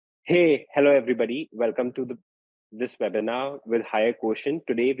Hey, hello everybody. Welcome to this webinar with Higher Quotient.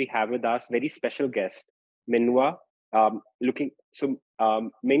 Today we have with us very special guest, Minwa.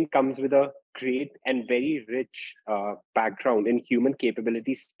 Min comes with a great and very rich background in human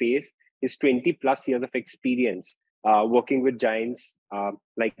capability space. His 20 plus years of experience working with giants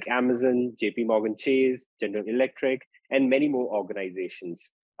like Amazon, JP Morgan Chase, General Electric, and many more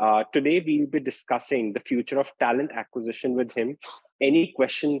organizations. Today we'll be discussing the future of talent acquisition with him. Any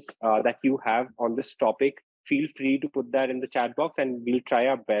questions that you have on this topic, feel free to put that in the chat box and we'll try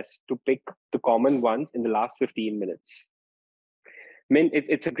our best to pick the common ones in the last 15 minutes. Min,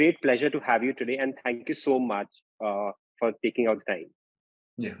 it's a great pleasure to have you today and thank you so much for taking out the time.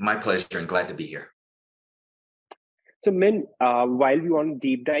 Yeah, my pleasure and glad to be here. So Min, while we want to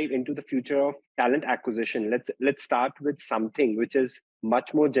deep dive into the future of talent acquisition, let's start with something which is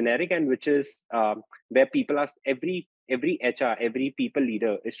much more generic and which is where people are every HR, every people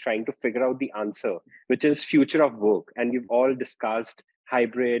leader is trying to figure out the answer, which is future of work. And we've all discussed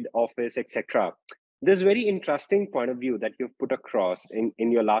hybrid, office, etc. There's a very interesting point of view that you've put across in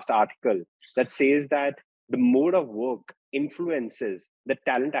your last article that says that the mode of work influences the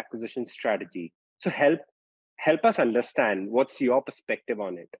talent acquisition strategy. So help us understand what's your perspective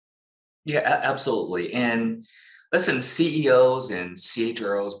on it. Yeah, absolutely. And listen, CEOs and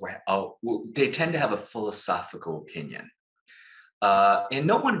CHROs, they tend to have a philosophical opinion. And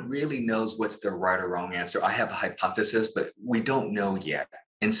no one really knows what's the right or wrong answer. I have a hypothesis, but we don't know yet.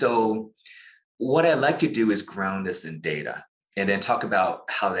 And so what I like to do is ground this in data and then talk about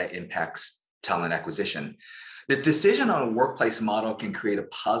how that impacts talent acquisition. The decision on a workplace model can create a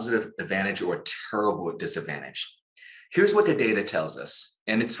positive advantage or a terrible disadvantage. Here's what the data tells us,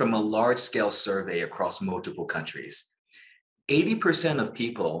 and it's from a large-scale survey across multiple countries. 80% of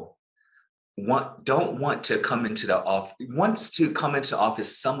people don't want to come into the office, wants to come into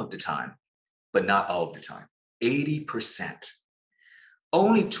office some of the time, but not all of the time. 80%.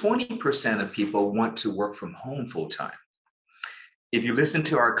 Only 20% of people want to work from home full-time. If you listen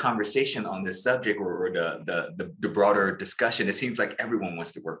to our conversation on this subject or the broader discussion, it seems like everyone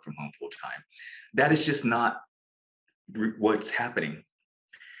wants to work from home full-time. That is just not what's happening.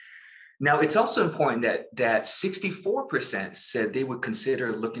 Now, it's also important that 64% said they would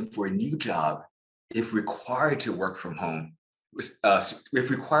consider looking for a new job if required to work from home, if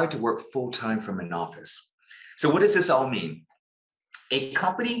required to work full-time from an office. So what does this all mean? A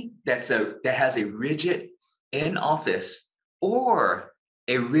company that has a rigid in-office or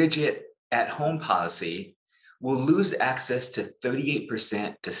a rigid at-home policy will lose access to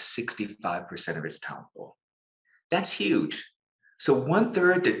 38% to 65% of its talent pool. That's huge. So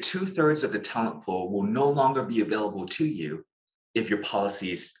 1/3 to 2/3 of the talent pool will no longer be available to you if your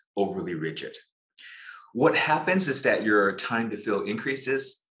policy is overly rigid. What happens is that your time to fill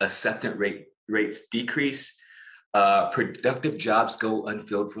increases, acceptance rates decrease, productive jobs go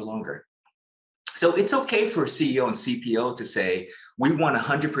unfilled for longer. So it's okay for a CEO and CPO to say, we want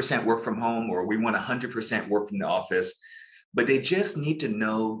 100% work from home or we want 100% work from the office, but they just need to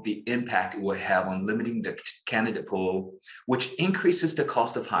know the impact it will have on limiting the candidate pool, which increases the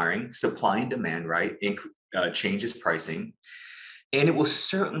cost of hiring, supply and demand, right? Changes pricing. And it will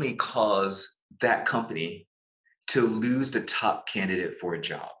certainly cause that company to lose the top candidate for a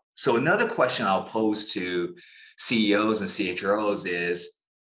job. So another question I'll pose to CEOs and CHROs is,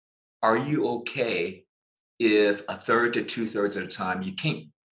 are you okay if 1/3 to 2/3 of the time you can't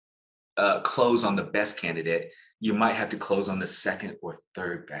close on the best candidate? You might have to close on the second or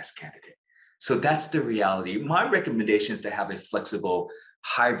third best candidate. So that's the reality. My recommendation is to have a flexible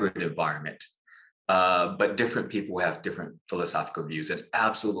hybrid environment, but different people have different philosophical views, and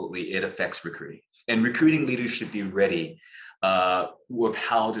absolutely it affects recruiting. And recruiting leaders should be ready with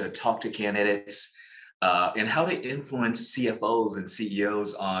how to talk to candidates and how to influence CFOs and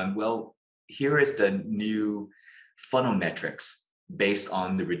CEOs on, well, here is the new funnel metrics based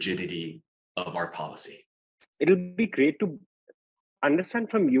on the rigidity of our policy. It'll be great to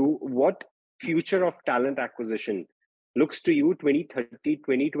understand from you what future of talent acquisition looks to you 2030,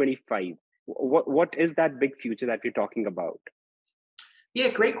 2025. What is that big future that we're talking about? Yeah,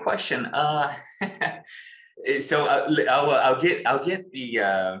 great question. So I'll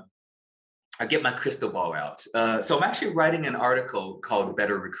get my crystal ball out. So I'm actually writing an article called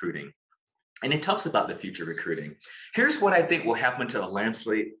Better Recruiting, and it talks about the future recruiting. Here's what I think will happen to the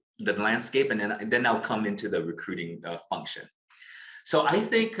landscape, and then I'll come into the recruiting function. So I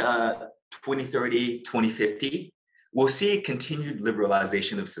think 2030, 2050, we'll see a continued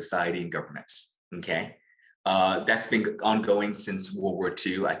liberalization of society and governments, okay? That's been ongoing since World War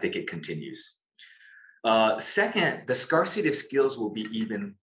II. I think it continues. Second, the scarcity of skills will be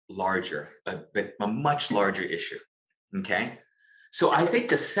even larger, a much larger issue. Okay. So I think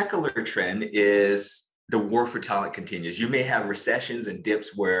the secular trend is the war for talent continues. You may have recessions and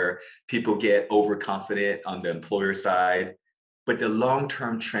dips where people get overconfident on the employer side, but the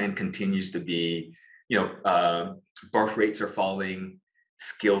long-term trend continues to be, birth rates are falling,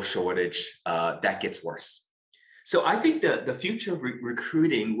 skill shortage, that gets worse. So I think the future of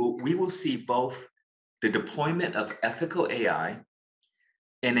recruiting, we will see both the deployment of ethical AI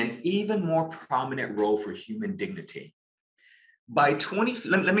and an even more prominent role for human dignity. By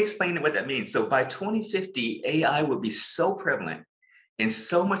let me explain what that means. So by 2050, AI will be so prevalent and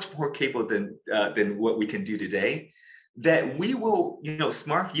so much more capable than what we can do today that we will,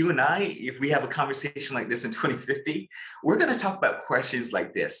 Smart, you and I, if we have a conversation like this in 2050, we're going to talk about questions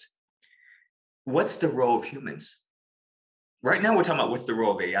like this. What's the role of humans? Right now, we're talking about what's the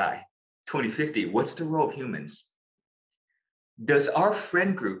role of AI. 2050, what's the role of humans? Does our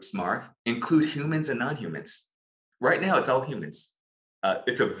friend group, Smart, include humans and non-humans? Right now, it's all humans.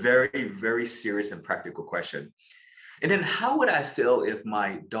 It's a very, very serious and practical question. And then how would I feel if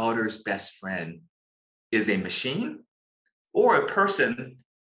my daughter's best friend is a machine or a person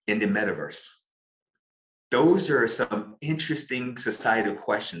in the metaverse? Those are some interesting societal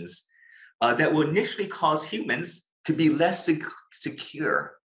questions that will initially cause humans to be less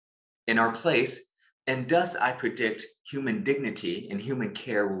secure in our place. And thus, I predict human dignity and human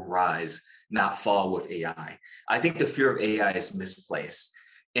care will rise, not fall with AI. I think the fear of AI is misplaced.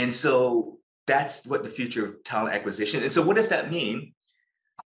 And so that's what the future of talent acquisition. And so what does that mean?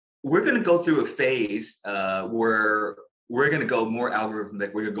 We're going to go through a phase where we're going to go more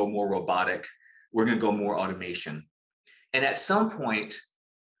algorithmic, we're going to go more robotic, we're going to go more automation. And at some point,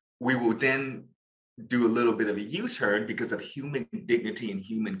 we will then do a little bit of a U-turn because of human dignity and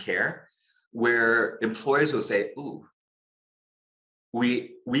human care, where employers will say, ooh,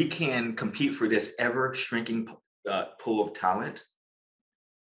 we can compete for this ever shrinking pool of talent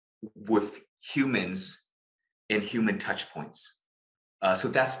with humans and human touch points. So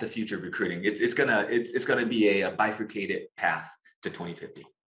that's the future of recruiting. It's gonna be a bifurcated path to 2050.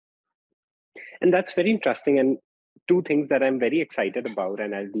 And that's very interesting. And two things that I'm very excited about,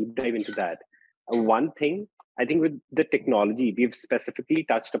 and I'll deep dive into that. One thing, I think with the technology, we've specifically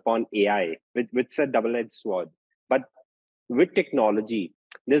touched upon AI, which is a double-edged sword. But with technology,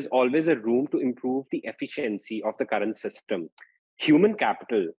 there's always a room to improve the efficiency of the current system. Human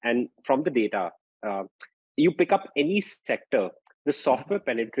capital, and from the data, you pick up any sector, the software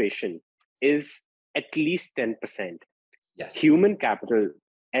penetration is at least 10%. Yes. Human capital,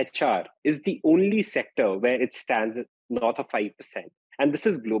 HR, is the only sector where it stands north of 5%. And this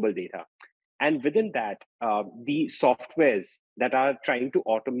is global data. And within that, the softwares that are trying to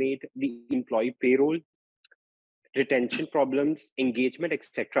automate the employee payroll, retention problems, engagement,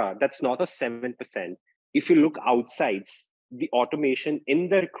 etc., that's not a 7%. If you look outside the automation in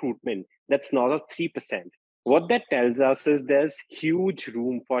the recruitment, that's not a 3%. What that tells us is there's huge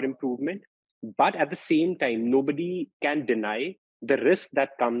room for improvement, but at the same time, nobody can deny the risk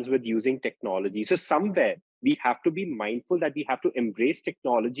that comes with using technology. So somewhere we have to be mindful that we have to embrace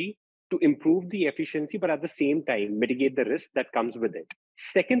technology to improve the efficiency, but at the same time, mitigate the risk that comes with it.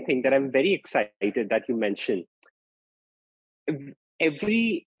 Second thing that I'm very excited that you mentioned,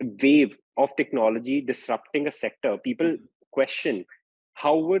 every wave of technology disrupting a sector, people question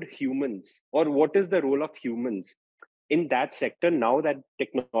how would humans, or what is the role of humans in that sector now that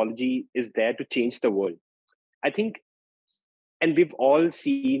technology is there to change the world. I think, and we've all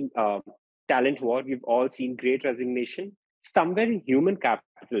seen talent war, we've all seen great resignation. Somewhere in human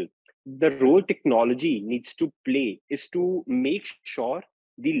capital, the role technology needs to play is to make sure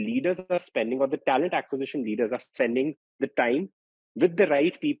the leaders are spending, or the talent acquisition leaders are spending the time with the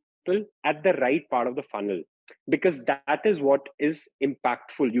right people at the right part of the funnel, because that is what is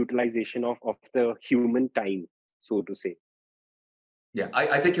impactful utilization of the human time, so to say. Yeah,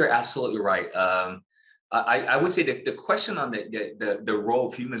 I think you're absolutely right. I would say that the question on the role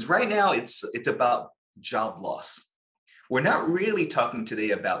of humans right now, it's about job loss. We're not really talking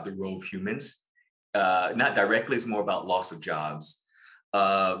today about the role of humans. Not directly, it's more about loss of jobs.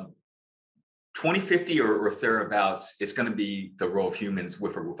 2050 or thereabouts, it's going to be the role of humans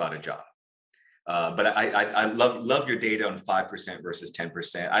with or without a job. But I love your data on 5% versus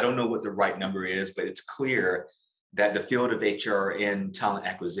 10%. I don't know what the right number is, but it's clear that the field of HR and talent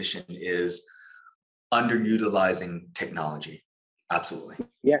acquisition is underutilizing technology. Absolutely.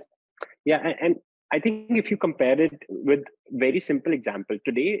 Yeah. And I think if you compare it with very simple example,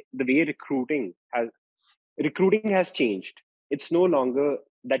 today, the way recruiting has changed. It's no longer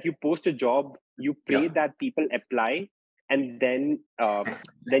that you post a job, you pray that people apply, and then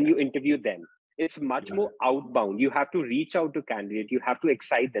you interview them. It's much more outbound. You have to reach out to candidate. You have to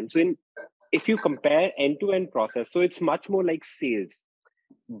excite them. So if you compare end-to-end process, so it's much more like sales.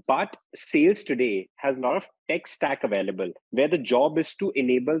 But sales today has a lot of tech stack available where the job is to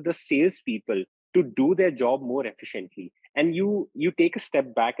enable the salespeople to do their job more efficiently. And you take a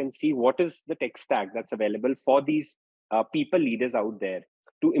step back and see what is the tech stack that's available for these people leaders out there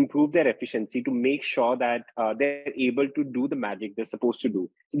to improve their efficiency, to make sure that they're able to do the magic they're supposed to do.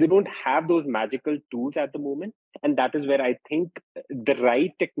 So they don't have those magical tools at the moment. And that is where I think the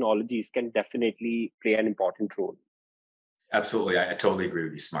right technologies can definitely play an important role. Absolutely. I totally agree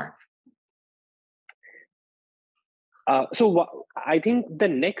with you, Smart. I think the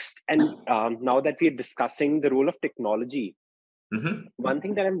next, and now that we are discussing the role of technology, one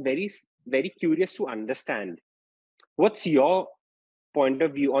thing that I'm very, very curious to understand, what's your point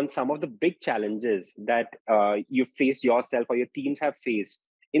of view on some of the big challenges that you've faced yourself or your teams have faced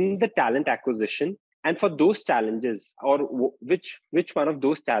in the talent acquisition? And for those challenges, or which one of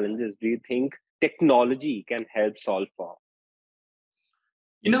those challenges do you think technology can help solve for?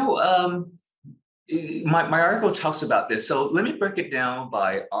 My article talks about this. So let me break it down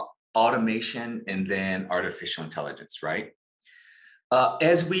by automation and then artificial intelligence, right?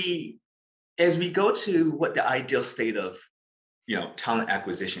 As we go to what the ideal state of talent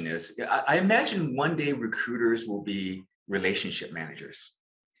acquisition is, I imagine one day recruiters will be relationship managers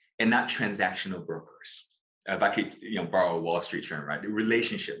and not transactional brokers. If I could borrow a Wall Street term, right?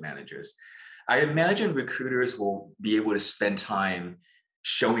 Relationship managers. I imagine recruiters will be able to spend time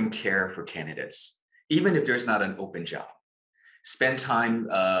showing care for candidates, even if there's not an open job. Spend time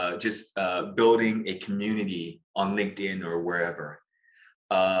just building a community on LinkedIn or wherever.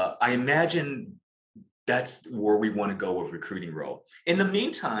 I imagine that's where we want to go with recruiting role. In the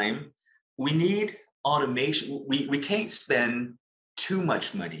meantime, we need automation. We can't spend too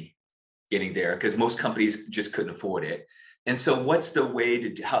much money getting there because most companies just couldn't afford it. And so what's the way to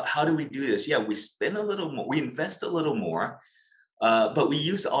do, how do we do this? Yeah, we spend a little more, we invest a little more, but we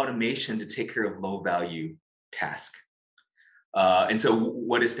use automation to take care of low value tasks. And so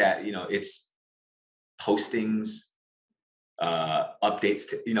what is that? It's postings, updates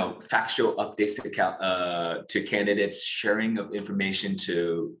to, factual updates to candidates, sharing of information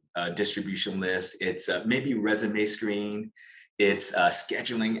to distribution list. It's maybe resume screen. It's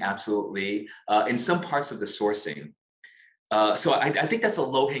scheduling, absolutely. In some parts of the sourcing. So I think that's a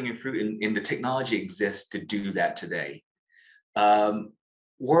low-hanging fruit, and the technology exists to do that today.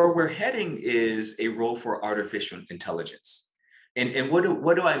 Where we're heading is a role for artificial intelligence. And what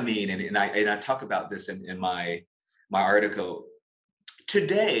do I mean? And I talk about this in my article.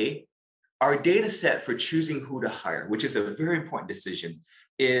 Today, our data set for choosing who to hire, which is a very important decision,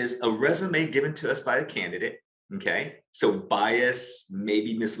 is a resume given to us by a candidate. Okay, so bias,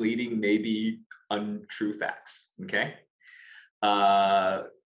 maybe misleading, maybe untrue facts. Okay, and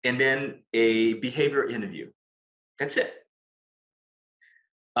then a behavior interview. That's it.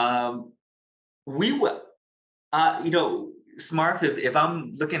 We will, Smart, if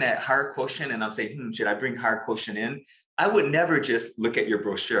I'm looking at higher quotient and I'm saying, should I bring higher quotient in? I would never just look at your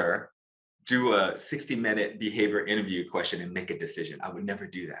brochure, do a 60-minute behavior interview question and make a decision. I would never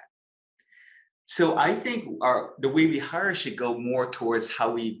do that. So I think the way we hire should go more towards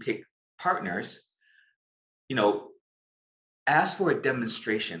how we pick partners. Ask for a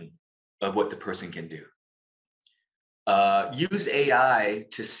demonstration of what the person can do. Use AI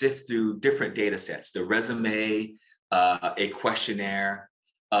to sift through different data sets, the resume, a questionnaire,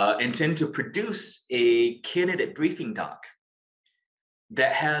 and tend to produce a candidate briefing doc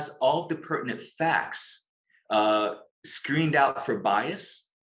that has all the pertinent facts screened out for bias,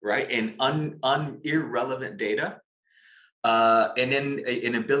 right, and irrelevant data, and then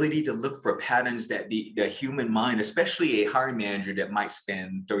an ability to look for patterns that the human mind, especially a hiring manager that might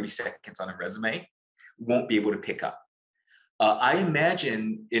spend 30 seconds on a resume, won't be able to pick up. I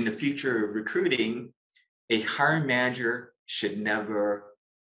imagine in the future of recruiting, a hiring manager should never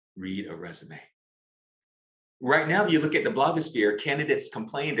read a resume. Right now, if you look at the blogosphere, candidates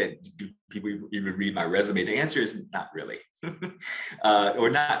complain that do people even read my resume? The answer is not really, or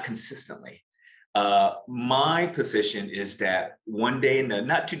not consistently. My position is that one day in the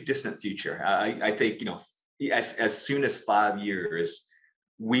not too distant future, I think, as soon as 5 years,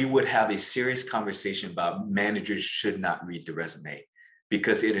 we would have a serious conversation about managers should not read the resume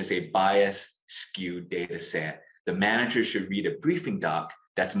because it is a bias skewed data set. The manager should read a briefing doc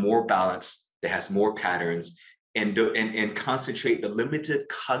that's more balanced, that has more patterns, and concentrate the limited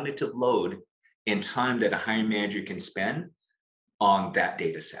cognitive load and time that a hiring manager can spend on that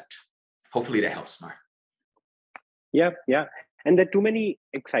data set. Hopefully that helps, Smart. Yeah. And there are too many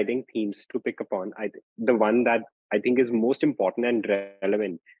exciting themes to pick upon. The one that I think is most important and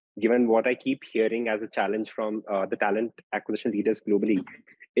relevant, given what I keep hearing as a challenge from the talent acquisition leaders globally,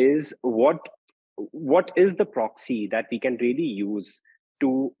 is what is the proxy that we can really use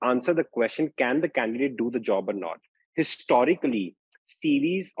to answer the question: Can the candidate do the job or not? Historically,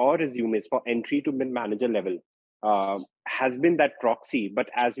 CVs or resumes for entry to mid manager level has been that proxy, but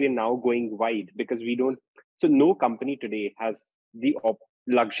as we're now going wide, because we don't so no company today has the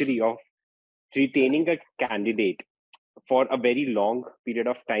luxury of retaining a candidate for a very long period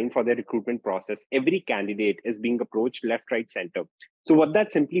of time for their recruitment process. Every candidate is being approached left, right, center. So what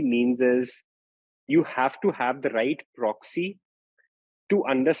that simply means is you have to have the right proxy to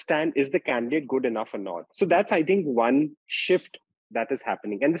understand, is the candidate good enough or not. So that's, I think, one shift that is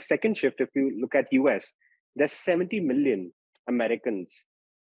happening. And the second shift, if you look at US, there's 70 million Americans.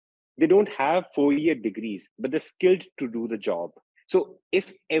 They don't have 4-year degrees, but they're skilled to do the job. So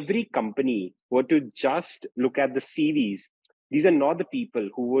if every company were to just look at the CVs, these are not the people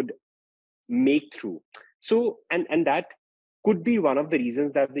who would make through. So, and that could be one of the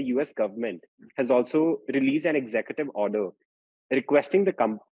reasons that the US government has also released an executive order requesting the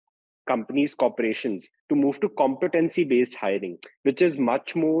companies, corporations to move to competency based hiring, which is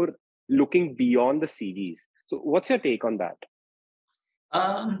much more looking beyond the CVs. So what's your take on that?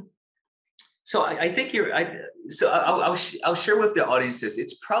 Um, so I think you're. I'll share with the audience this.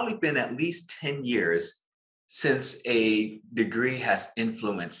 It's probably been at least 10 years since a degree has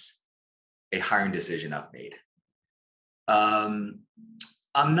influenced a hiring decision I've made. I'm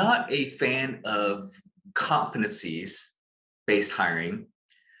not a fan of competencies-based hiring.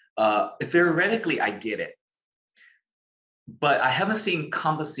 Theoretically, I get it, but I haven't seen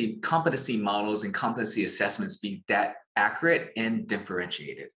competency models and competency assessments be that accurate and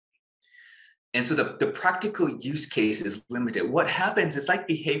differentiated. And so the practical use case is limited. What happens is like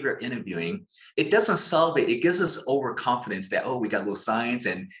behavior interviewing. It doesn't solve it. It gives us overconfidence that, oh, we got a little science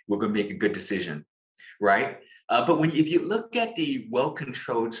and we're going to make a good decision, right? But if you look at the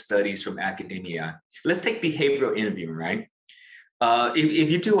well-controlled studies from academia, let's take behavioral interviewing, right? If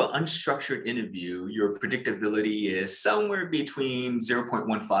you do an unstructured interview, your predictability is somewhere between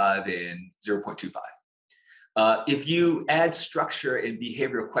 0.15 and 0.25. If you add structure and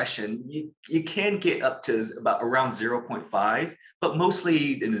behavioral question, you can get up to about around 0.5, but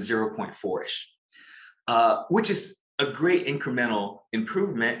mostly in the 0.4-ish, which is a great incremental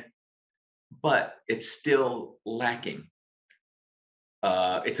improvement, but it's still lacking.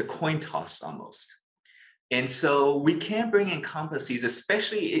 It's a coin toss almost. And so we can bring in competencies,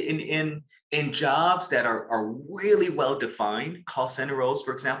 especially in jobs that are really well defined, call center roles,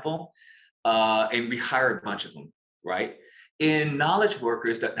 for example, and we hire a bunch of them, right? In knowledge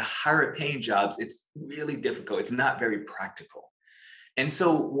workers, the higher paying jobs, it's really difficult. It's not very practical. And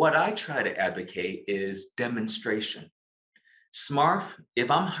so what I try to advocate is demonstration. Smarf, if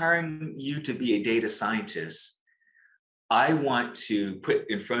I'm hiring you to be a data scientist, I want to put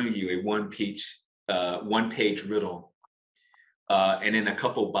in front of you a one-page riddle, and then a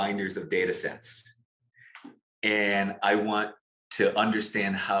couple binders of data sets. And I want to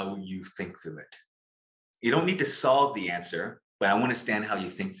understand how you think through it. You don't need to solve the answer, but I want to understand how you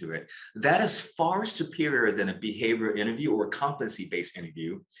think through it. That is far superior than a behavioral interview or a competency-based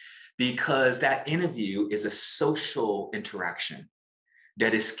interview, because that interview is a social interaction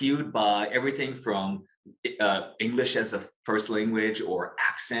that is skewed by everything from English as a first language or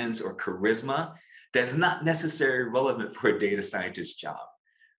accents or charisma that's not necessarily relevant for a data scientist job.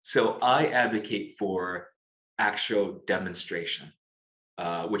 So I advocate for actual demonstration,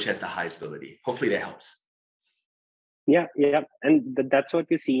 which has the highest validity. Hopefully that helps. Yeah. And that's what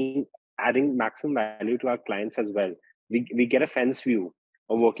we're seeing, adding maximum value to our clients as well. We get a fence view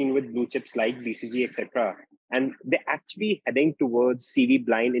of working with blue chips like BCG, etc. And they're actually heading towards CV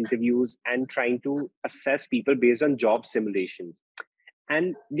blind interviews and trying to assess people based on job simulations.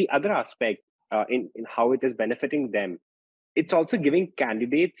 And the other aspect in how it is benefiting them, it's also giving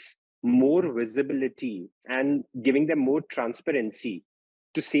candidates more visibility and giving them more transparency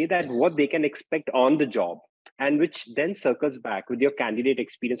to say that what Yes. they can expect on the job, and which then circles back with your candidate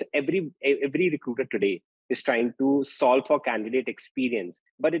experience. Every recruiter today is trying to solve for candidate experience,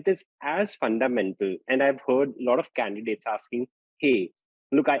 but it is as fundamental. And I've heard a lot of candidates asking, hey,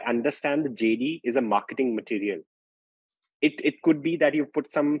 look, I understand the JD is a marketing material. It could be that you've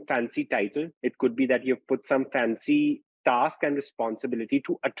put some fancy title. It could be that you've put some fancy task and responsibility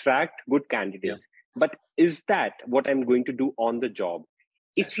to attract good Yeah, candidates. But is that what I'm going to do on the job?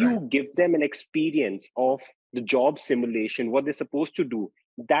 If that's right. you give them an experience of the job simulation, what they're supposed to do,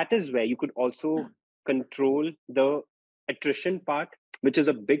 that is where you could also control the attrition part, which is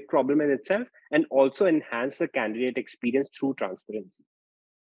a big problem in itself, and also enhance the candidate experience through transparency.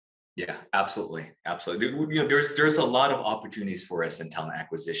 Yeah, absolutely, absolutely. You know, there's a lot of opportunities for us in talent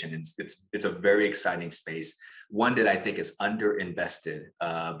acquisition, and it's a very exciting space. One that I think is underinvested,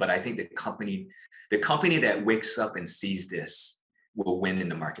 but I think the company that wakes up and sees this will win in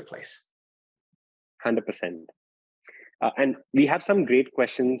the marketplace. 100%. And we have some great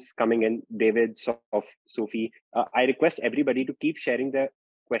questions coming in, David, Sophie. I request everybody to keep sharing their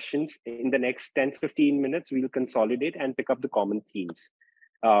questions. In the next 10, 15 minutes, we'll consolidate and pick up the common themes.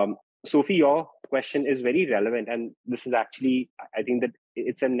 Sophie, your question is very relevant. And this is actually, I think that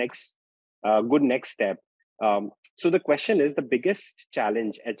it's a good next step. So the question is, the biggest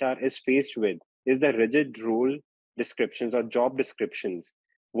challenge HR is faced with is the rigid role descriptions or job descriptions.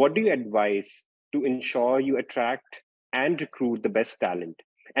 What do you advise to ensure you attract and recruit the best talent?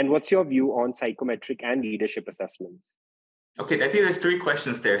 And what's your view on psychometric and leadership assessments? Okay, I think there's three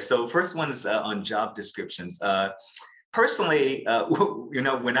questions there. So first one is on job descriptions. Personally, you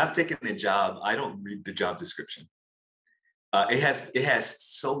know, when I've taken a job, I don't read the job description. It has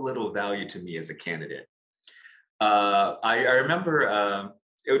so little value to me as a candidate. I remember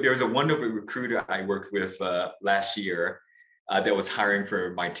there was a wonderful recruiter I worked with last year that was hiring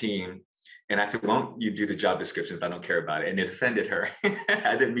for my team. And I said, why don't you do the job descriptions? I don't care about it. And it offended her.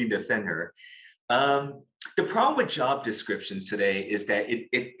 I didn't mean to offend her. The problem with job descriptions today is that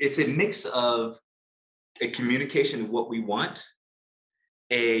it's a mix of a communication of what we want,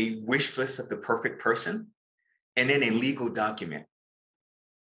 a wish list of the perfect person, and then a legal document,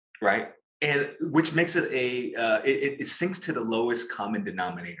 right? And which makes it it sinks to the lowest common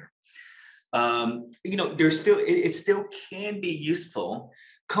denominator. You know, it still can be useful.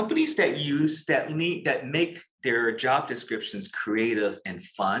 Companies that make their job descriptions creative and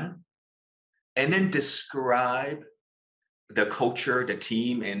fun, and then describe the culture, the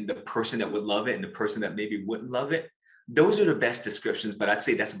team, and the person that would love it and the person that maybe wouldn't love it. Those are the best descriptions, but I'd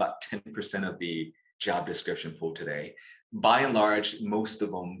say that's about 10% of the job description pool today. By and large, most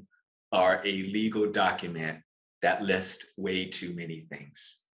of them are a legal document that lists way too many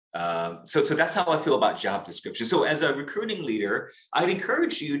things. So that's how I feel about job description. So as a recruiting leader, I'd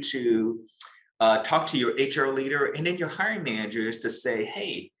encourage you to talk to your HR leader and then your hiring managers to say,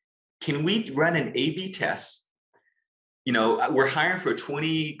 hey, can we run an A/B test? You know, we're hiring for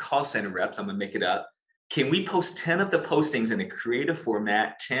 20 call center reps. I'm gonna make it up. Can we post 10 of the postings in a creative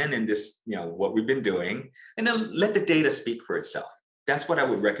format, 10 in this, you know, what we've been doing, and then let the data speak for itself. That's what I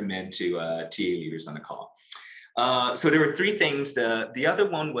would recommend to TA leaders on the call. So there were three things. The other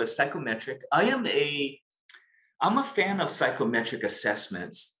one was psychometric. I'm a fan of psychometric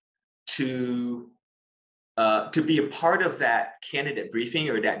assessments to be a part of that candidate briefing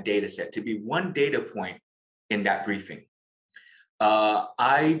or that data set, to be one data point in that briefing. I'm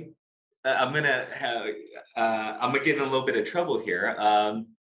gonna get in a little bit of trouble here.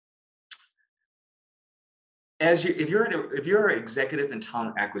 If you're an executive in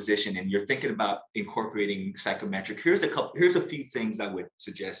talent acquisition and you're thinking about incorporating psychometric, here's a few things I would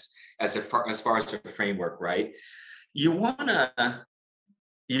suggest as far as the framework, right? You wanna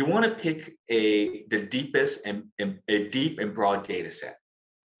pick the deepest and a deep and broad data set.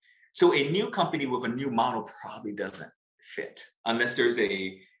 So a new company with a new model probably doesn't fit unless there's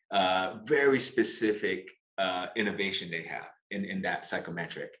a very specific innovation they have in that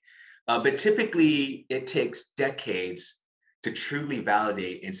psychometric. But typically it takes decades to truly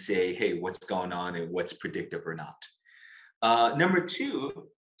validate and say, hey, what's going on and what's predictive or not. Number two,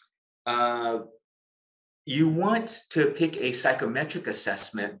 you want to pick a psychometric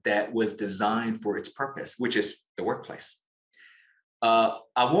assessment that was designed for its purpose, which is the workplace. I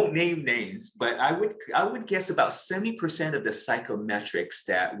won't name names, but I would guess about 70% of the psychometrics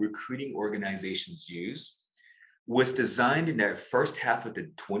that recruiting organizations use was designed in the first half of the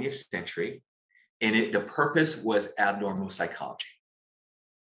 20th century, and the purpose was abnormal psychology.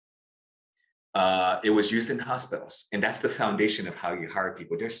 It was used in hospitals, and that's the foundation of how you hire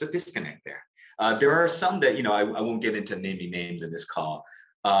people. There's a disconnect there. There are some that, you know, I won't get into naming names in this call,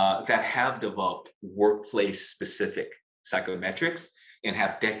 that have developed workplace-specific psychometrics and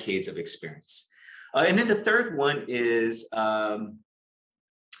have decades of experience. And then the third one is the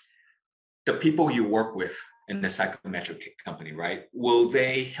people you work with in the psychometric company, right? Will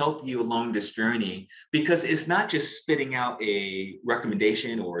they help you along this journey? Because it's not just spitting out a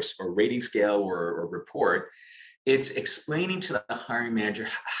recommendation or rating scale or report. It's explaining to the hiring manager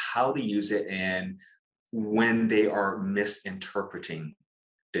how to use it and when they are misinterpreting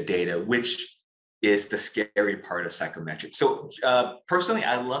the data, which is the scary part of psychometrics. So personally,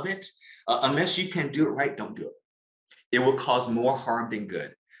 I love it. Unless you can do it right, don't do it. It will cause more harm than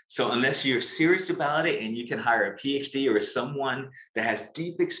good. So unless you're serious about it and you can hire a PhD or someone that has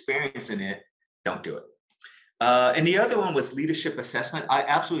deep experience in it, don't do it. And the other one was leadership assessment. I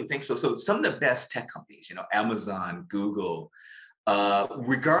absolutely think so. So some of the best tech companies, Amazon, Google,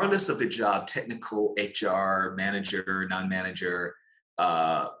 regardless of the job, technical, HR, manager, non-manager,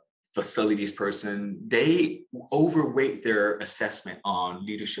 facilities person, they overweight their assessment on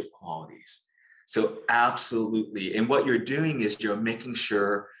leadership qualities. So absolutely. And what you're doing is you're making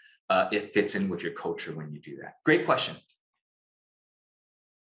sure it fits in with your culture when you do that. Great question.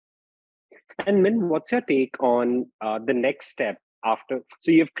 And Min, what's your take on the next step after?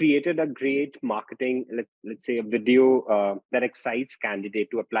 So you've created a great marketing, let's say a video that excites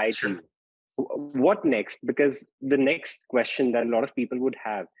candidate to apply to you. What next? Because the next question that a lot of people would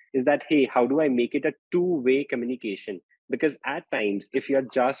have is that, hey, how do I make it a two-way communication? Because at times, if you're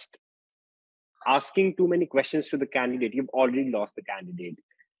just asking too many questions to the candidate, you've already lost the candidate.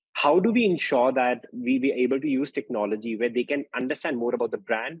 How do we ensure that we be able to use technology where they can understand more about the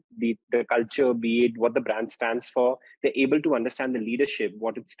brand, be it the culture, be it what the brand stands for? They're able to understand the leadership,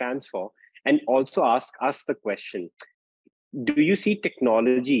 what it stands for, and also ask us the question, do you see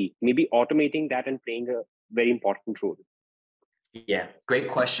technology maybe automating that and playing a very important role? Yeah, great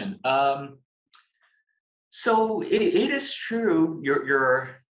question. So it is true.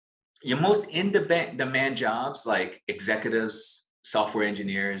 Your most in-demand jobs like executives, software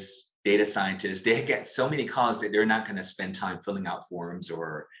engineers, data scientists, they get so many calls that they're not going to spend time filling out forms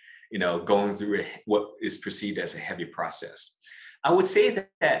or going through what is perceived as a heavy process. I would say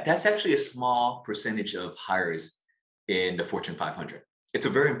that that's actually a small percentage of hires in the Fortune 500. It's a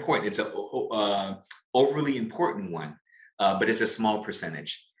very important, it's a overly important one, but it's a small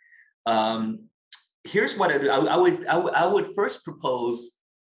percentage. Here's what I do. I would first propose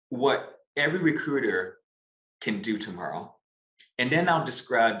what every recruiter can do tomorrow, and then I'll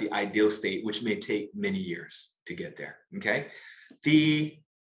describe the ideal state, which may take many years to get there. Okay, the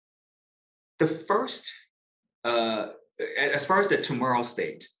first, as far as the tomorrow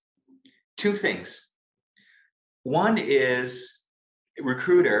state, two things. One is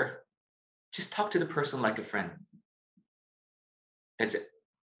recruiter, just talk to the person like a friend. That's it.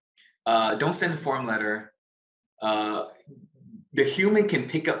 Don't send a form letter. The human can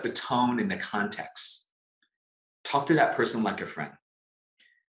pick up the tone and the context. Talk to that person like a friend.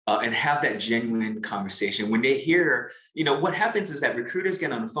 And have that genuine conversation. When they hear, what happens is that recruiters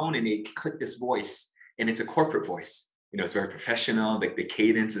get on the phone and they click this voice, and it's a corporate voice. It's very professional. The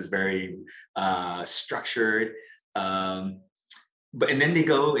cadence is very structured. And then they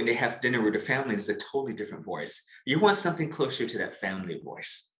go and they have dinner with their family. It's a totally different voice. You want something closer to that family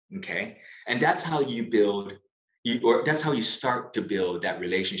voice, okay? And that's how you build, that's how you start to build that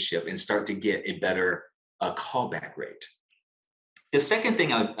relationship and start to get a better callback rate. The second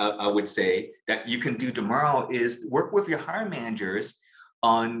thing I would say that you can do tomorrow is work with your hiring managers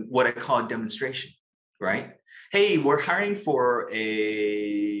on what I call demonstration, right? Hey, we're hiring for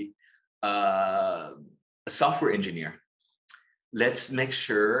a software engineer. Let's make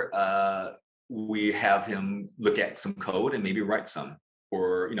sure we have him look at some code and maybe write some,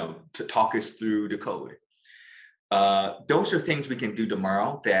 or to talk us through the code. Those are things we can do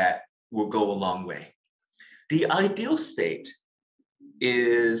tomorrow that will go a long way. The ideal state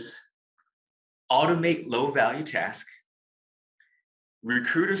is automate low value tasks.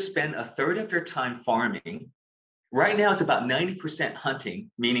 Recruiters spend a third of their time farming. Right now, it's about 90%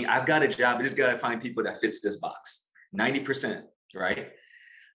 hunting, meaning I've got a job, I just got to find people that fits this box. 90%, right?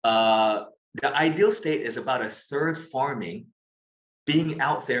 The ideal state is about a third farming, being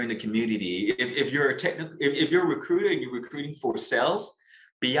out there in the community. If you're a recruiter and you're recruiting for sales,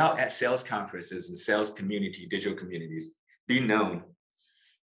 be out at sales conferences and sales community, digital communities. Be known.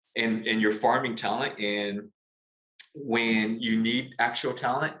 And you're farming talent, and when you need actual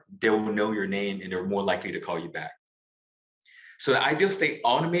talent, they will know your name and they're more likely to call you back. So the ideal state,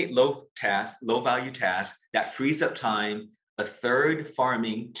 automate low value tasks that frees up time, a third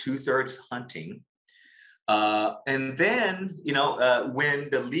farming, 2/3 hunting. And then, when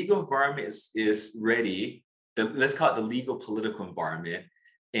the legal environment is ready, let's call it the legal political environment,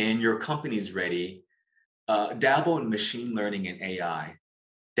 and your company's ready, dabble in machine learning and AI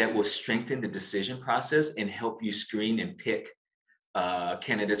that will strengthen the decision process and help you screen and pick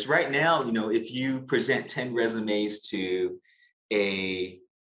candidates. Right now, if you present 10 resumes to a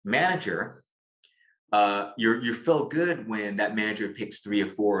manager, you feel good when that manager picks 3 or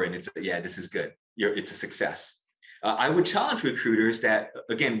 4 and it's, yeah, this is good. It's a success. I would challenge recruiters that,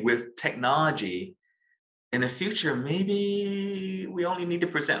 again, with technology, In the future, maybe we only need to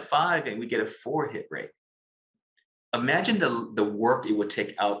present 5 and we get a 4 hit rate. Imagine the work it would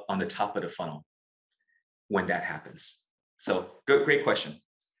take out on the top of the funnel when that happens. So great question.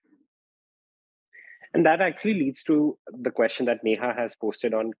 And that actually leads to the question that Neha has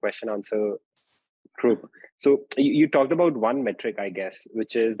posted on question answer group. So you talked about one metric, I guess,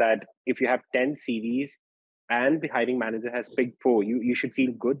 which is that if you have 10 CVs and the hiring manager has picked 4, you should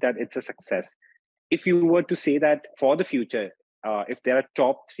feel good that it's a success. If you were to say that for the future, if there are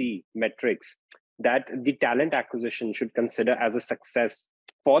top 3 metrics that the talent acquisition should consider as a success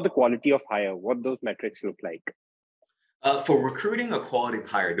for the quality of hire, what those metrics look like? For recruiting or quality of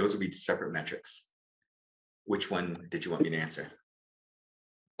hire, those would be separate metrics. Which one did you want me to answer?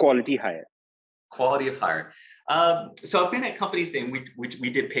 Quality hire. Quality of hire. So I've been at companies and we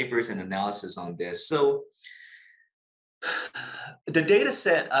did papers and analysis on this. So the data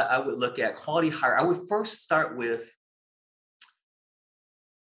set I would look at quality hire. I would first start with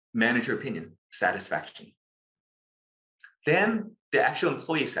manager opinion, satisfaction. Then the actual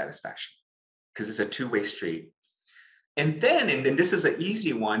employee satisfaction, because it's a two-way street. And then, and this is an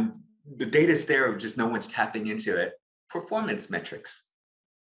easy one, the data is there, just no one's tapping into it. Performance metrics.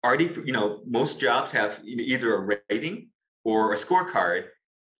 Already, most jobs have either a rating or a scorecard,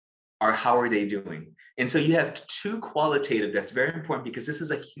 or how are they doing? And so you have 2 qualitative, that's very important because this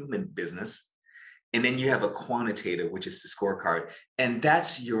is a human business. And then you have a quantitative, which is the scorecard. And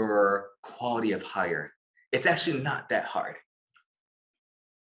that's your quality of hire. It's actually not that hard.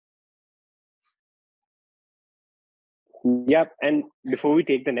 Yep. And before we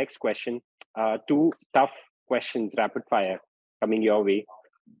take the next question, 2 tough questions, rapid fire, coming your way.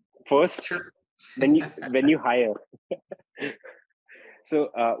 First, Sure. when you hire, so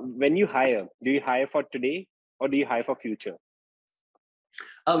when you hire, do you hire for today or do you hire for future?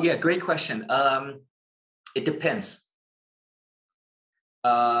 Oh yeah, great question. It depends.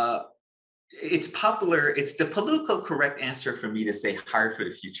 It's popular. It's the political correct answer for me to say hire for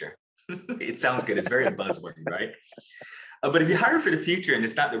the future. It sounds good. It's very a buzzword, right? But if you hire for the future and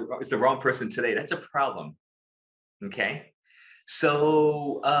it's the wrong person today, that's a problem. Okay.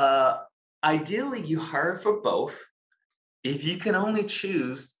 So ideally, you hire for both. If you can only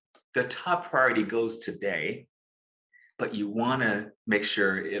choose, the top priority goes today, but you want to make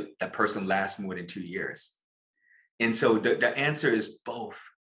sure that person lasts more than 2 years. And so the answer is both.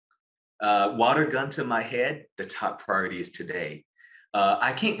 Water gun to my head, the top priority is today.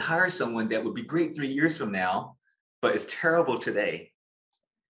 I can't hire someone that would be great 3 years from now, but it's terrible today.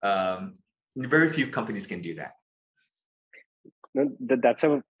 Very few companies can do that. No, that's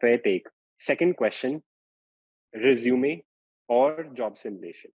a fair take. Second question, resume or job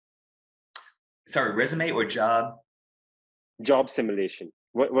simulation? Sorry, resume or job? Job simulation.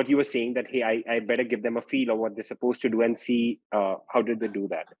 What you were saying that, hey, I better give them a feel of what they're supposed to do and see how did they do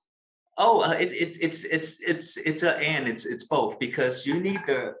that? Oh, it's both, because you need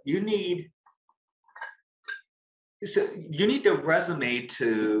the resume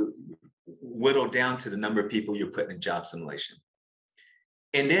to whittle down to the number of people you're putting in job simulation.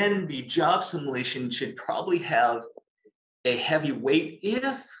 And then the job simulation should probably have a heavy weight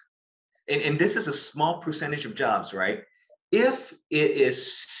and this is a small percentage of jobs, right? If it is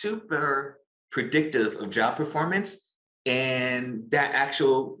super predictive of job performance and that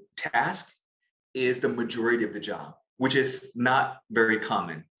actual task is the majority of the job, which is not very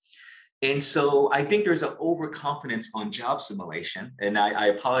common. And so I think there's an overconfidence on job simulation. And I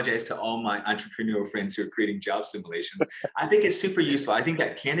apologize to all my entrepreneurial friends who are creating job simulations. I think it's super useful. I think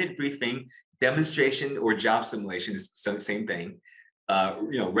that candidate briefing, demonstration, or job simulation is the same thing.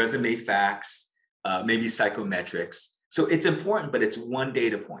 Resume facts, maybe psychometrics. So it's important, but it's one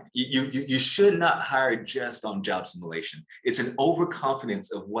data point. You should not hire just on job simulation. It's an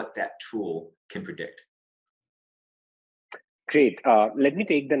overconfidence of what that tool can predict. Great. Let me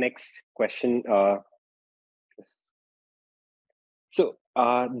take the next question. So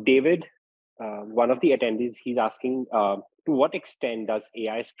David, one of the attendees, he's asking, to what extent does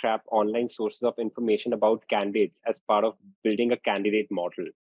AI scrap online sources of information about candidates as part of building a candidate model?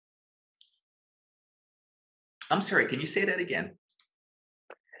 I'm sorry, can you say that again?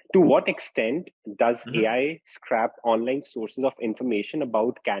 To what extent does AI scrap online sources of information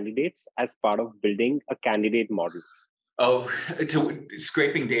about candidates as part of building a candidate model? Oh, to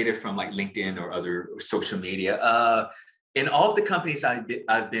scraping data from like LinkedIn or other social media. In all of the companies I've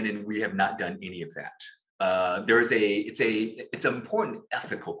been in, we have not done any of that. It's an important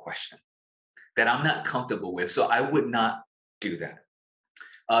ethical question that I'm not comfortable with, so I would not do that.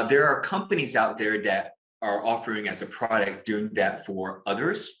 There are companies out there that are offering as a product doing that for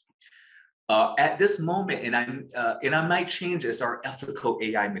others. At this moment, and I might change as our ethical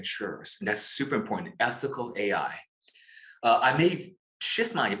AI matures, and that's super important. Ethical AI. I may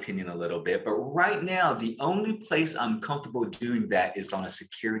shift my opinion a little bit, but right now, the only place I'm comfortable doing that is on a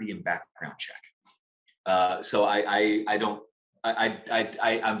security and background check. So I don't.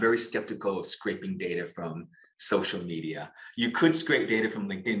 I'm very skeptical of scraping data from social media. You could scrape data from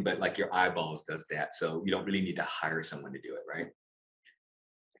LinkedIn, but like your eyeballs does that, so you don't really need to hire someone to do it, right?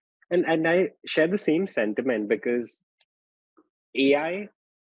 And I share the same sentiment because AI,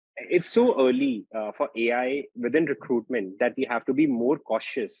 it's so early for AI within recruitment that we have to be more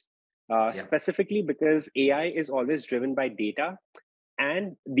cautious, Yeah. specifically because AI is always driven by data,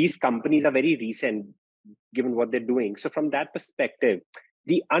 and these companies are very recent given what they're doing. So from that perspective,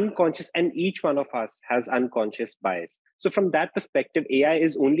 the unconscious, and each one of us has unconscious bias. So from that perspective, AI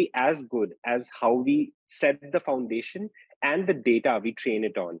is only as good as how we set the foundation and the data we train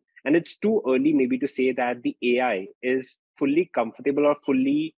it on. And it's too early maybe to say that the AI is fully comfortable or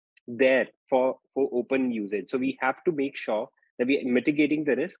fully there for open usage. So we have to make sure that we are mitigating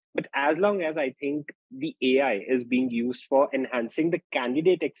the risk. But as long as I think the AI is being used for enhancing the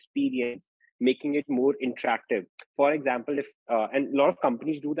candidate experience, making it more interactive. For example, if and a lot of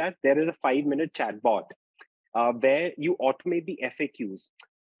companies do that, there is a 5-minute chatbot where you automate the FAQs.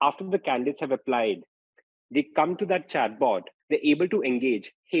 After the candidates have applied, they come to that chatbot, they're able to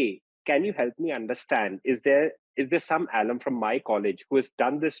engage. Hey, can you help me understand? Is there some alum from my college who has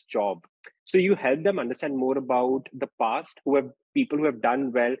done this job? So you help them understand more about the past, who have people who have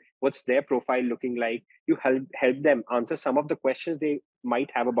done well, what's their profile looking like. You help them answer some of the questions they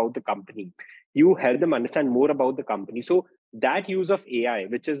might have about the company. You help them understand more about the company. So that use of AI,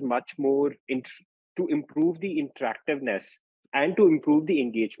 which is much more to improve the interactiveness and to improve the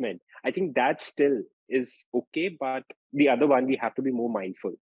engagement, I think that still is okay, but the other one we have to be more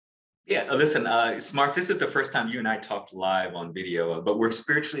mindful. Yeah, listen, Smart, this is the first time you and I talked live on video, but we're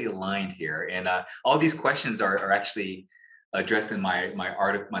spiritually aligned here. And all these questions are actually addressed in my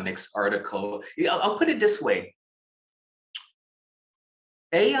article, my next article. Yeah, I'll put it this way.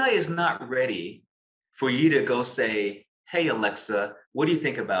 AI is not ready for you to go say, hey, Alexa, what do you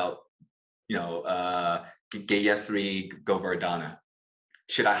think about, Gayatri Govardhana?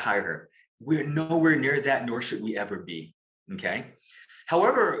 Should I hire her? We're nowhere near that, nor should we ever be, okay?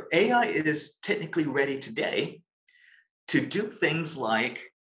 However, AI is technically ready today to do things like,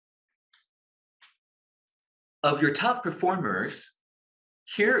 of your top performers,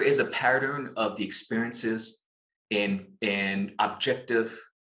 here is a pattern of the experiences and objective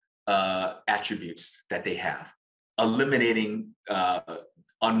attributes that they have, eliminating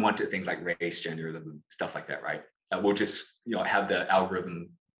unwanted things like race, gender, stuff like that, right? We'll just have the algorithm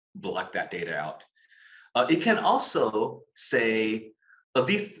block that data out. It can also say, of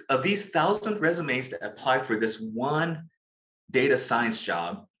these 1,000 resumes that applied for this one data science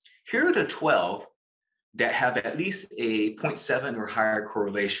job, here are the 12 that have at least a 0.7 or higher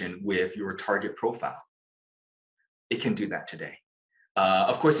correlation with your target profile. It can do that today.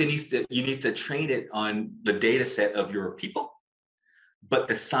 Of course, you need to train it on the data set of your people, but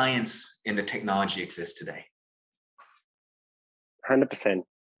the science and the technology exists today. 100%.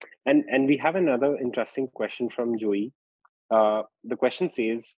 And we have another interesting question from Joey. The question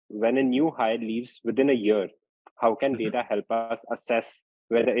says, when a new hire leaves within a year, how can data help us assess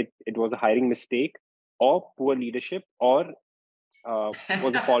whether it was a hiring mistake or poor leadership or was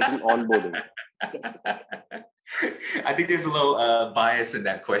a fault in onboarding? I think there's a little bias in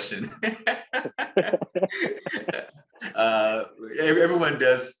that question. Everyone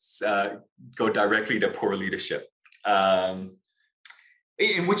does go directly to poor leadership. And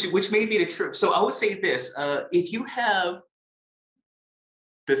which may be the truth. So I would say this, if you have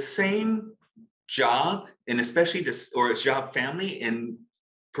the same job, and especially this, or a job family, and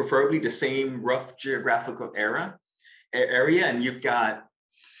preferably the same rough geographical area, and you've got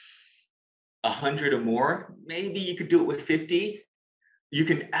 100 or more, maybe you could do it with 50. You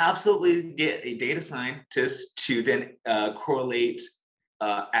can absolutely get a data scientist to then correlate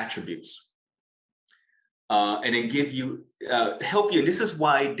attributes and then give you, help you. And this is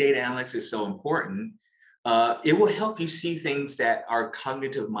why data analytics is so important. It will help you see things that our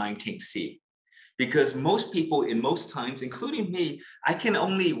cognitive mind can't see. Because most people, in most times, including me, I can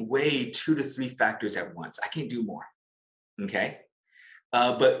only weigh 2 to 3 factors at once. I can't do more, okay?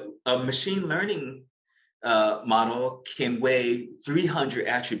 But a machine learning model can weigh 300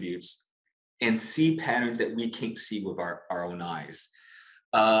 attributes and see patterns that we can't see with our own eyes.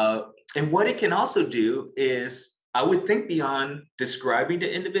 And what it can also do is, I would think beyond describing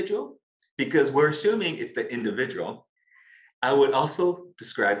the individual, because we're assuming it's the individual. I would also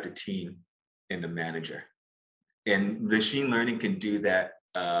describe the team. and the manager. And machine learning can do that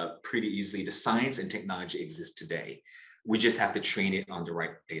pretty easily. The science and technology exists today. We just have to train it on the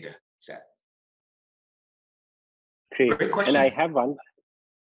right data set. Great. Great question. And I have one.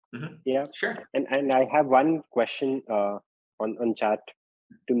 Mm-hmm. Yeah. Sure. And I have one question on chat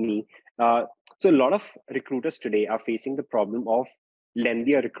to me. So a lot of recruiters today are facing the problem of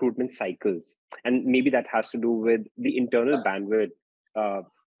lengthier recruitment cycles, and maybe that has to do with the internal bandwidth of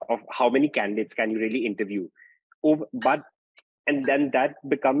how many candidates can you really interview. And then that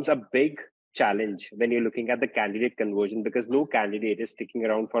becomes a big challenge when you're looking at the candidate conversion, because no candidate is sticking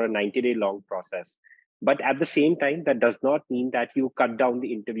around for a 90-day long process. But at the same time, that does not mean that you cut down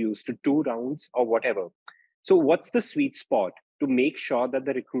the interviews to 2 rounds or whatever. So what's the sweet spot to make sure that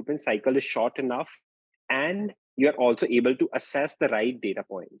the recruitment cycle is short enough and you're also able to assess the right data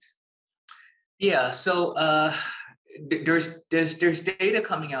points? Yeah, so there's data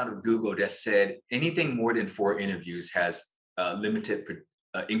coming out of Google that said anything more than 4 interviews has limited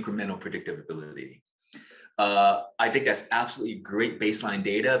incremental predictability. I think that's absolutely great baseline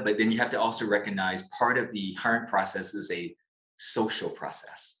data, but then you have to also recognize part of the hiring process is a social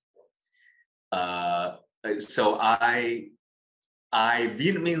process. So I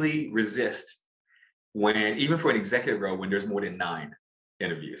vehemently resist when, even for an executive role, when there's more than 9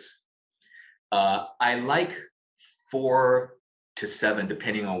 interviews. I like 4 to 7,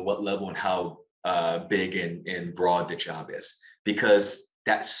 depending on what level and how big and broad the job is, because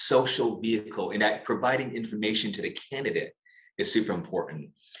that social vehicle and that providing information to the candidate is super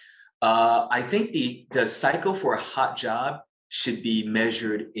important. I think the cycle for a hot job should be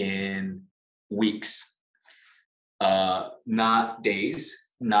measured in weeks, not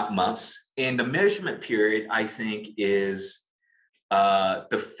days, not months. And the measurement period, I think, is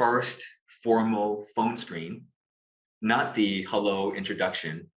the first formal phone screen, not the hello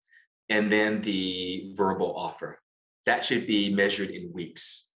introduction, and then the verbal offer. That should be measured in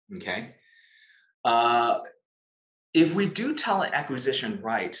weeks, okay? If we do talent acquisition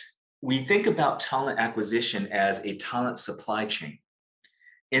right, we think about talent acquisition as a talent supply chain.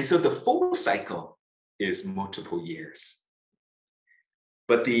 And so the full cycle is multiple years.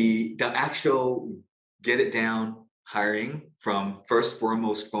 But the actual get it down hiring from first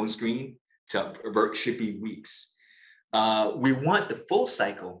foremost phone screen to should be weeks. We want the full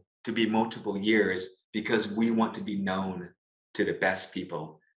cycle to be multiple years because we want to be known to the best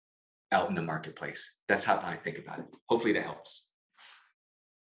people out in the marketplace. That's how I think about it. Hopefully that helps.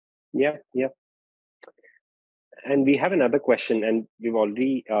 Yeah. And we have another question, and we've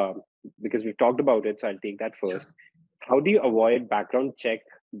already, because we've talked about it, so I'll take that first. Sure. How do you avoid background check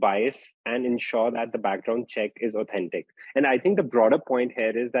bias and ensure that the background check is authentic? And I think the broader point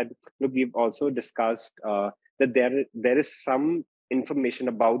here is that, look, we've also discussed that there is some information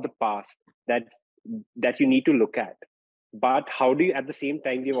about the past that you need to look at. But how do you, at the same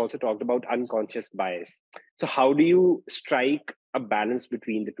time, we've also talked about unconscious bias. So how do you strike a balance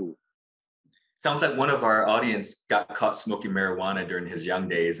between the two? Sounds like one of our audience got caught smoking marijuana during his young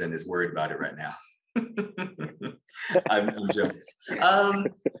days and is worried about it right now. I'm joking.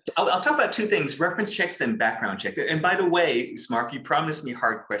 I'll talk about 2 things: reference checks and background checks. And by the way, Smarf, you promised me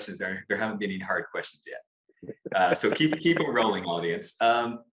hard questions. There haven't been any hard questions yet. So keep it rolling, audience.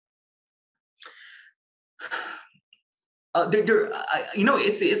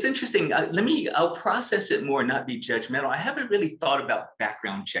 It's interesting. I'll process it more, not be judgmental. I haven't really thought about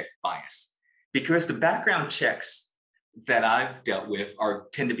background check bias, because the background checks that I've dealt with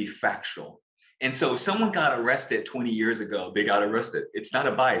tend to be factual. And so if someone got arrested 20 years ago, they got arrested. It's not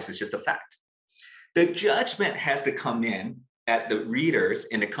a bias, it's just a fact. The judgment has to come in at the readers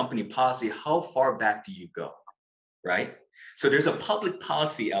in the company policy. How far back do you go, right? So there's a public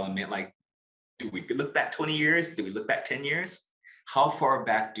policy element, like, do we look back 20 years? Do we look back 10 years? How far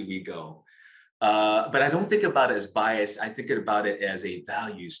back do we go? But I don't think about it as bias. I think about it as a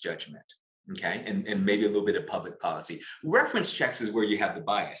values judgment, okay? And maybe a little bit of public policy. Reference checks is where you have the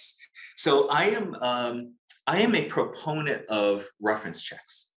bias. So I am a proponent of reference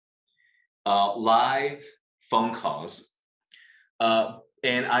checks, live phone calls.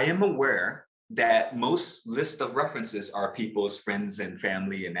 And I am aware that most lists of references are people's friends and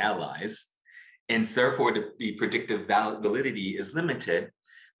family and allies. And therefore, the predictive validity is limited.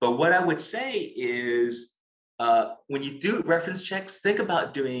 But what I would say is, when you do reference checks, think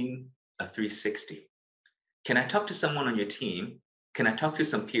about doing a 360. Can I talk to someone on your team? Can I talk to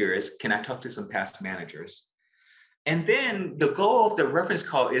some peers? Can I talk to some past managers? And then the goal of the reference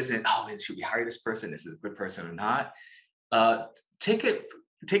call isn't, should we hire this person? This is a good person or not? Take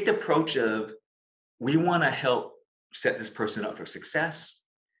the approach of, we want to help set this person up for success.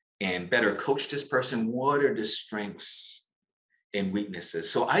 and better coach this person? What are the strengths and weaknesses?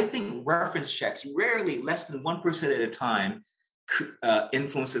 So I think reference checks rarely, less than 1% at a time,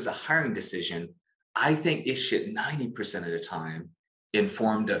 influences a hiring decision. I think it should 90% of the time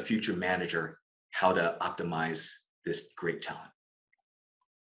inform the future manager how to optimize this great talent.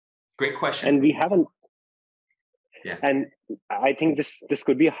 Great question. And we haven't. Yeah. And I think this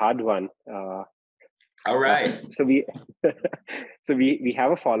could be a hard one. All right. So we so we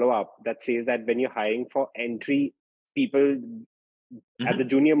have a follow-up that says that when you're hiring for entry people at the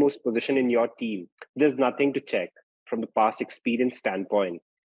junior most position in your team, there's nothing to check from the past experience standpoint.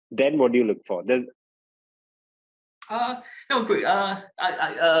 Then what do you look for? No, good.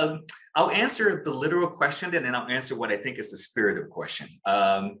 I'll answer the literal question, and then I'll answer what I think is the spirit of the question.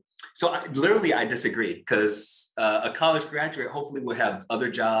 Literally, I disagree, because a college graduate hopefully will have other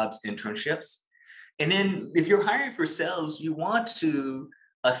jobs, internships. And then if you're hiring for sales, you want to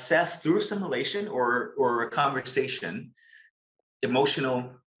assess through a simulation or a conversation, emotional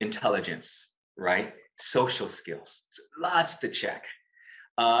intelligence, right? Social skills, so lots to check.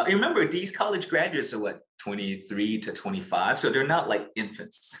 Remember, these college graduates are what, 23 to 25, so they're not like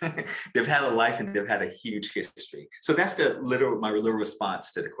infants. They've had a life and they've had a huge history. So that's my literal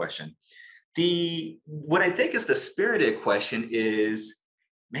response to the question. What I think is the spirit of the question is,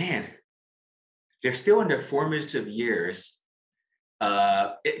 man, they're still in their formative years.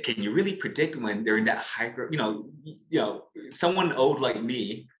 Can you really predict when they're in that high growth? Someone old like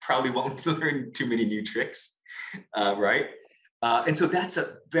me probably won't learn too many new tricks, right? And so that's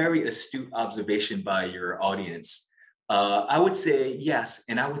a very astute observation by your audience. I would say yes,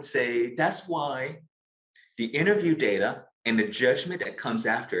 and I would say that's why the interview data and the judgment that comes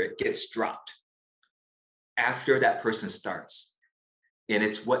after it gets dropped after that person starts. And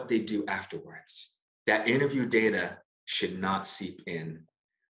it's what they do afterwards. That interview data should not seep in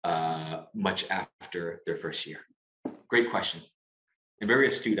much after their first year. Great question and very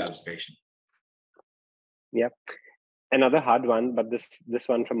astute observation. Yeah. Another hard one, but this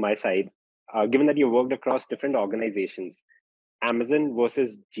one from my side. Given that you worked across different organizations, Amazon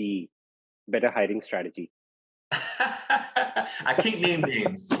versus GE, better hiring strategy? I can't name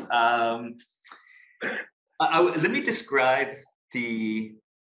names. Let me describe the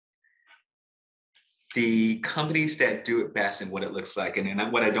companies that do it best and what it looks like. And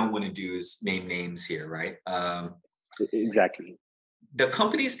then what I don't want to do is name names here, right? Exactly. The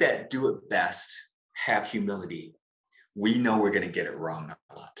companies that do it best have humility. We know we're going to get it wrong a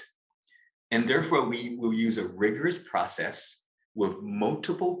lot. And therefore, we will use a rigorous process with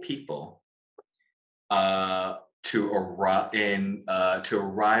multiple people to arrive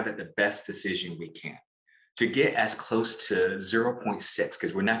at the best decision we can, to get as close to 0.6,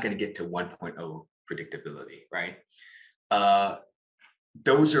 because we're not going to get to 1.0 predictability, right?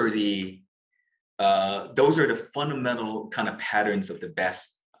 Those are the fundamental kind of patterns of the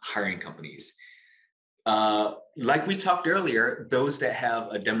best hiring companies. Like we talked earlier, those that have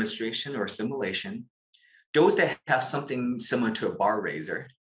a demonstration or a simulation, those that have something similar to a bar raiser,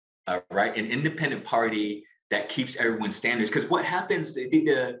 right? An independent party that keeps everyone's standards. Because what happens,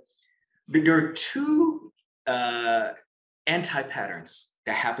 there are two anti-patterns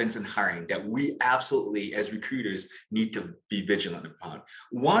that happens in hiring that we absolutely, as recruiters, need to be vigilant upon.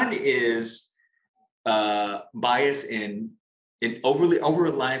 One is bias in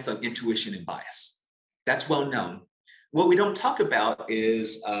over-reliance on intuition and bias. That's well known. What we don't talk about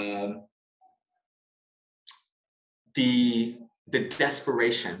is the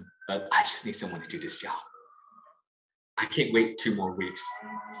desperation of, I just need someone to do this job. I can't wait 2 more weeks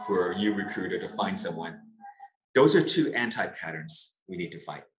for you, recruiter, to find someone. Those are two anti-patterns we need to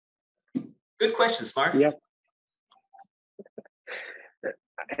fight. Good question, Smart. Yeah.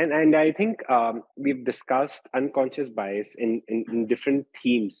 And I think we've discussed unconscious bias in different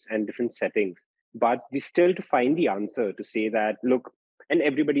themes and different settings, but we still to find the answer to say that, look, and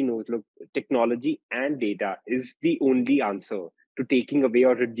everybody knows, look, technology and data is the only answer to taking away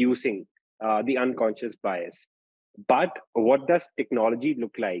or reducing the unconscious bias. But what does technology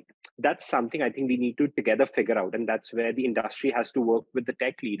look like? That's something I think we need to together figure out. And that's where the industry has to work with the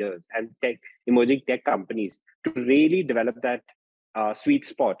tech leaders and emerging tech companies to really develop that sweet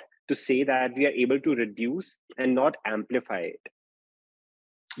spot to say that we are able to reduce and not amplify it.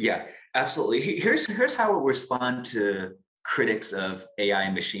 Yeah, absolutely. Here's how we'll respond to critics of AI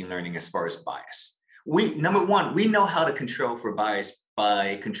and machine learning as far as bias. Number one, we know how to control for bias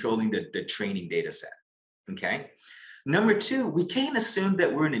by controlling the training data set. Okay. Number two, we can't assume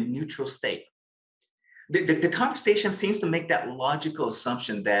that we're in a neutral state. The conversation seems to make that logical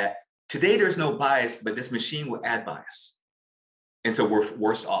assumption that today there's no bias, but this machine will add bias. And so we're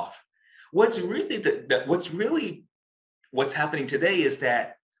worse off. What's really what's happening today is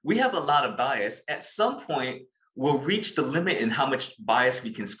that we have a lot of bias. At some point, we'll reach the limit in how much bias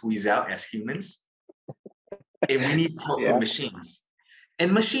we can squeeze out as humans. And we need help from machines.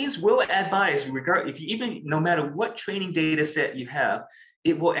 And machines will add bias no matter what training data set you have,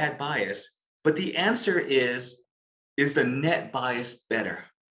 it will add bias. But the answer is the net bias better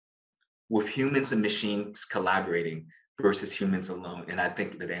with humans and machines collaborating versus humans alone? And I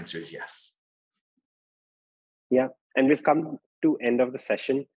think the answer is yes. Yeah, and we've come to end of the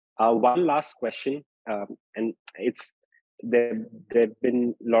session. One last question, and there've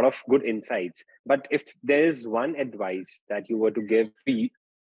been a lot of good insights. But if there is one advice that you were to give the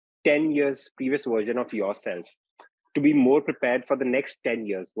 10 years previous version of yourself to be more prepared for the next 10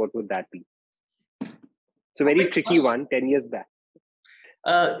 years, what would that be? It's a very tricky one, 10 years back.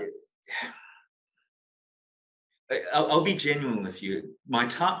 I'll be genuine with you. My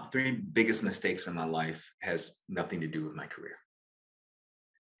top 3 biggest mistakes in my life has nothing to do with my career.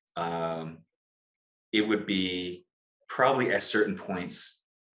 It would be probably at certain points,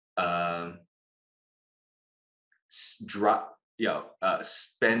 invest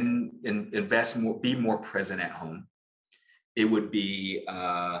more, be more present at home. It would be,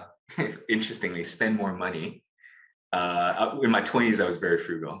 interestingly, spend more money. In my 20s, I was very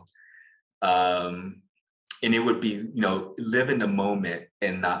frugal. And it would be, live in the moment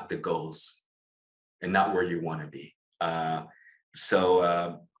and not the goals and not where you want to be.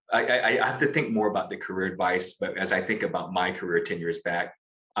 So I have to think more about the career advice, but as I think about my career 10 years back,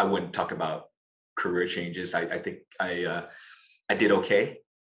 I wouldn't talk about career changes. I think I did okay.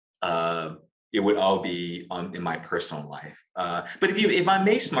 It would all be in my personal life. But if I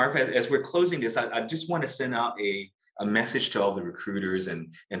may, Smart, as we're closing this, I just want to send out a message to all the recruiters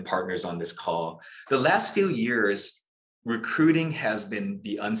and partners on this call. The last few years, recruiting has been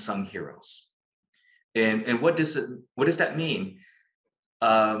the unsung heroes. And what does that mean?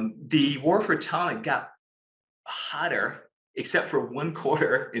 The war for talent got hotter, except for one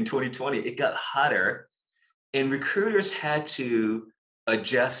quarter in 2020, it got hotter. And recruiters had to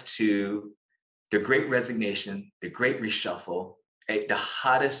adjust to the great resignation, the great reshuffle, the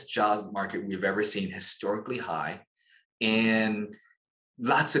hottest job market we've ever seen, historically high. And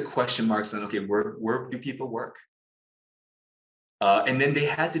lots of question marks on, okay, where do people work? And then they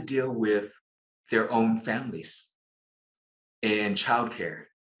had to deal with their own families and childcare.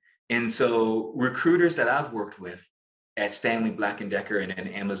 And so recruiters that I've worked with at Stanley Black & Decker and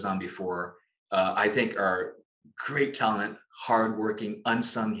Amazon before, I think are great talent, hardworking,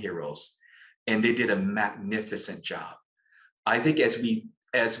 unsung heroes. And they did a magnificent job. I think as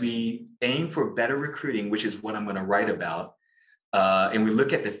we aim for better recruiting, which is what I'm going to write about, and we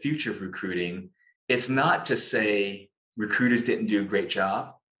look at the future of recruiting, it's not to say recruiters didn't do a great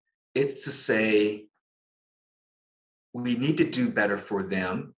job. It's to say we need to do better for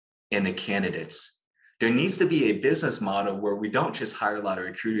them and the candidates. There needs to be a business model where we don't just hire a lot of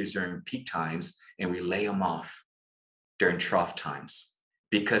recruiters during peak times and we lay them off during trough times,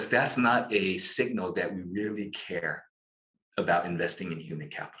 because that's not a signal that we really care about investing in human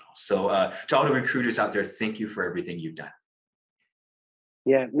capital. So to all the recruiters out there, thank you for everything you've done.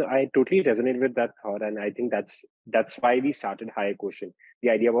 Yeah, no, I totally resonate with that thought. And I think that's why we started Higher Quotient. The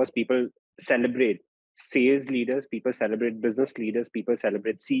idea was people celebrate sales leaders, people celebrate business leaders, people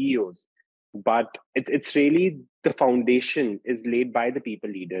celebrate CEOs. But it's really the foundation is laid by the people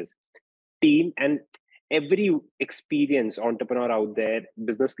leaders. Team and every experienced entrepreneur out there,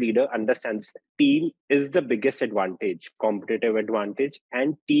 business leader understands team is the biggest advantage, competitive advantage,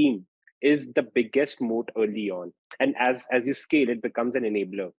 and team is the biggest moat early on. And as you scale, it becomes an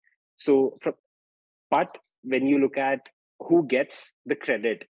enabler. So, but when you look at who gets the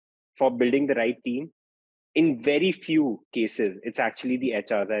credit for building the right team, in very few cases, it's actually the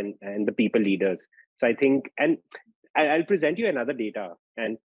HRs and the people leaders. So I think, and I'll present you another data.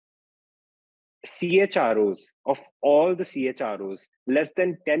 And CHROs, of all the CHROs, less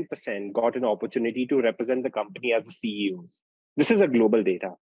than 10% got an opportunity to represent the company as the CEOs. This is a global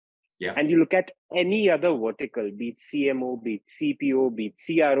data. Yeah. And you look at any other vertical, be it CMO, be it CPO, be it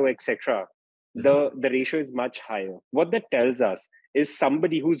CRO, etc., the ratio is much higher. What that tells us is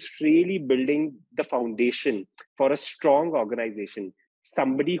somebody who's really building the foundation for a strong organization,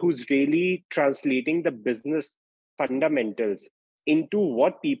 somebody who's really translating the business fundamentals into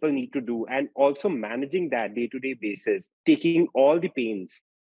what people need to do and also managing that day-to-day basis, taking all the pains,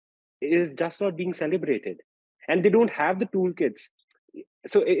 is just not being celebrated. And they don't have the toolkits.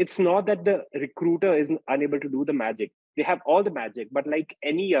 So it's not that the recruiter is unable to do the magic. They have all the magic, but like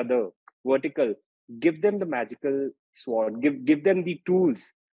any other vertical, give them the magical sword, give them the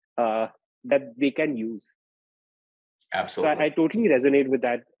tools that they can use. So I Absolutely. totally resonate with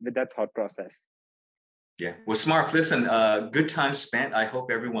that thought process. Yeah. Well, Smart, listen, good time spent. I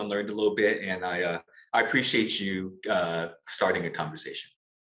hope everyone learned a little bit, and I appreciate you starting a conversation.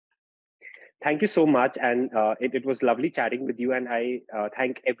 Thank you so much, and it was lovely chatting with you. And I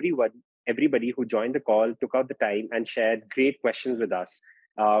thank everybody who joined the call, took out the time, and shared great questions with us.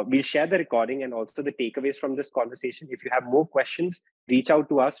 We'll share the recording and also the takeaways from this conversation. If you have more questions, reach out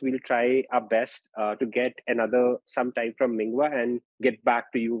to us. We'll try our best to get some time from Mingwa and get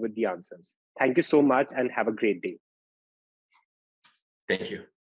back to you with the answers. Thank you so much, and have a great day. Thank you.